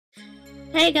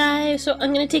Hey guys, so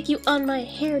I'm gonna take you on my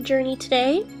hair journey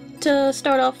today. To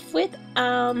start off with,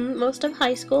 most of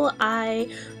high school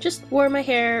I just wore my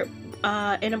hair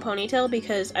in a ponytail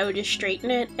because I would just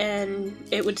straighten it and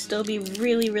it would still be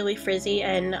really frizzy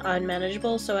and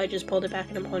unmanageable, so I just pulled it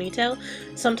back in a ponytail.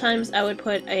 Sometimes I would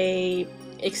put a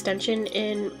extension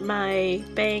in my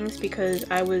bangs because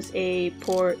I was a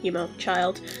poor emo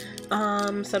child.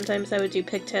 Sometimes I would do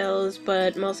pigtails,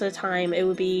 but most of the time it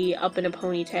would be up in a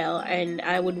ponytail, and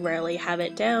I would rarely have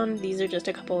it down. These are just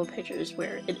a couple of pictures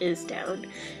where it is down,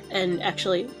 and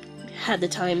actually had the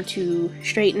time to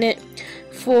straighten it.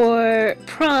 For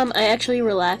prom, I actually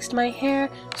relaxed my hair,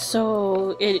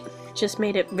 so it just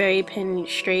made it very pin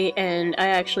straight, and I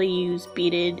actually used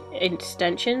beaded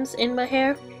extensions in my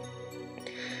hair.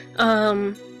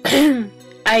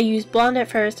 I used blonde at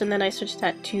first, and then I switched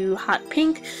that to hot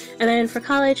pink, and then for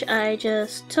college I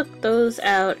just took those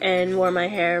out and wore my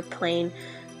hair plain.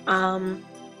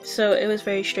 So it was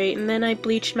very straight, and then I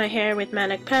bleached my hair with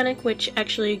Manic Panic, which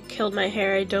actually killed my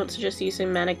hair. I don't suggest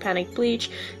using Manic Panic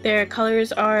bleach. Their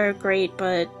colors are great,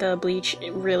 but the bleach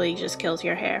really just kills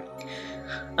your hair.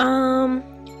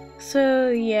 So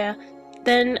yeah,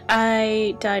 then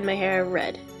I dyed my hair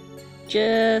red.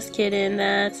 Just kidding,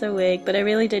 that's a wig, but I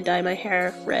really did dye my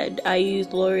hair red. I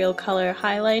used L'Oreal Color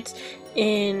highlights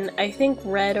in, I think,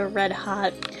 red or red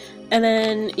hot, and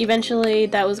then eventually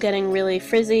that was getting really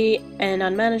frizzy and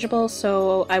unmanageable,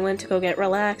 so I went to go get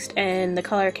relaxed, and the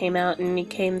color came out and it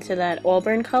came to that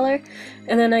auburn color,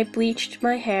 and then I bleached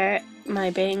my hair, my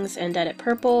bangs, and dyed it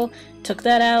purple, took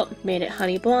that out, made it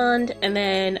honey blonde, and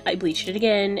then I bleached it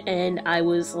again, and I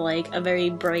was like a very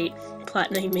bright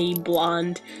platinum-y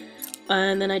blonde.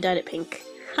 And then I dyed it pink,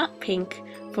 hot pink,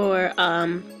 for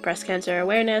breast cancer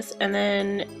awareness. And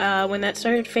then when that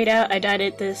started to fade out, I dyed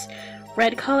it this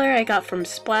red color I got from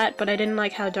Splat, but I didn't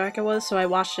like how dark it was, so I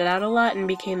washed it out a lot and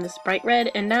became this bright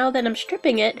red. And now that I'm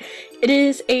stripping it, it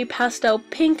is a pastel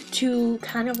pink to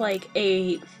kind of like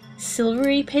a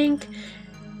silvery pink.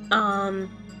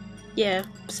 Yeah,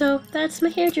 so that's my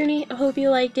hair journey. I hope you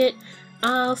liked it.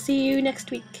 I'll see you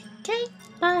next week. Okay,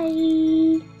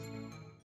 bye!